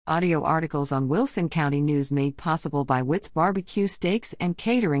Audio articles on Wilson County News made possible by Witt's Barbecue Steaks and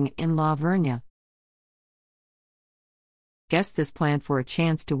Catering in La Vernia. Guess this plant for a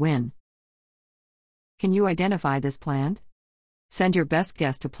chance to win. Can you identify this plant? Send your best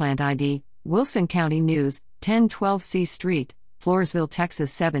guess to Plant ID, Wilson County News, 1012 C Street, Floresville,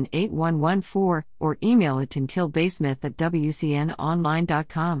 Texas 78114, or email it to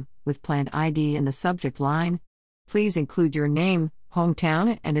killbasemith@wcnonline.com, with Plant ID in the subject line. Please include your name,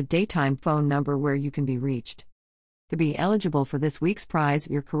 hometown, and a daytime phone number where you can be reached. To be eligible for this week's prize,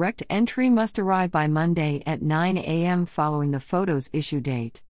 your correct entry must arrive by Monday at 9 a.m. following the photo's issue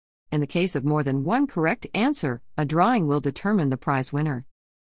date. In the case of more than one correct answer, a drawing will determine the prize winner.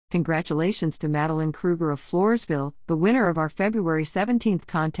 Congratulations to Madeline Kruger of Floresville, the winner of our February 17th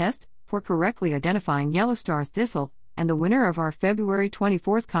contest, for correctly identifying Yellow Star Thistle, and the winner of our February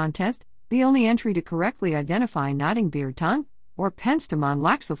 24th contest, the only entry to correctly identify Noddingbeard Tongue, or Penstemon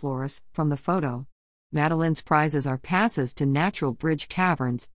laxiflorus, from the photo. Madeline's prizes are passes to Natural Bridge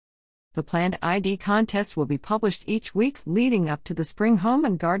Caverns. The Plant ID contest will be published each week leading up to the Spring Home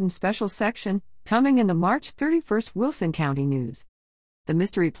and Garden Special section, coming in the March 31st Wilson County News. The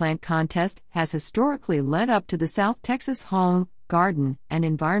Mystery Plant Contest has historically led up to the South Texas Home, Garden, and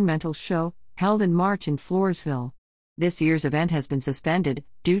Environmental Show, held in March in Floresville. This year's event has been suspended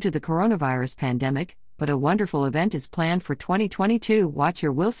due to the coronavirus pandemic, but a wonderful event is planned for 2022. Watch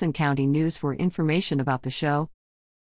your Wilson County News for information about the show.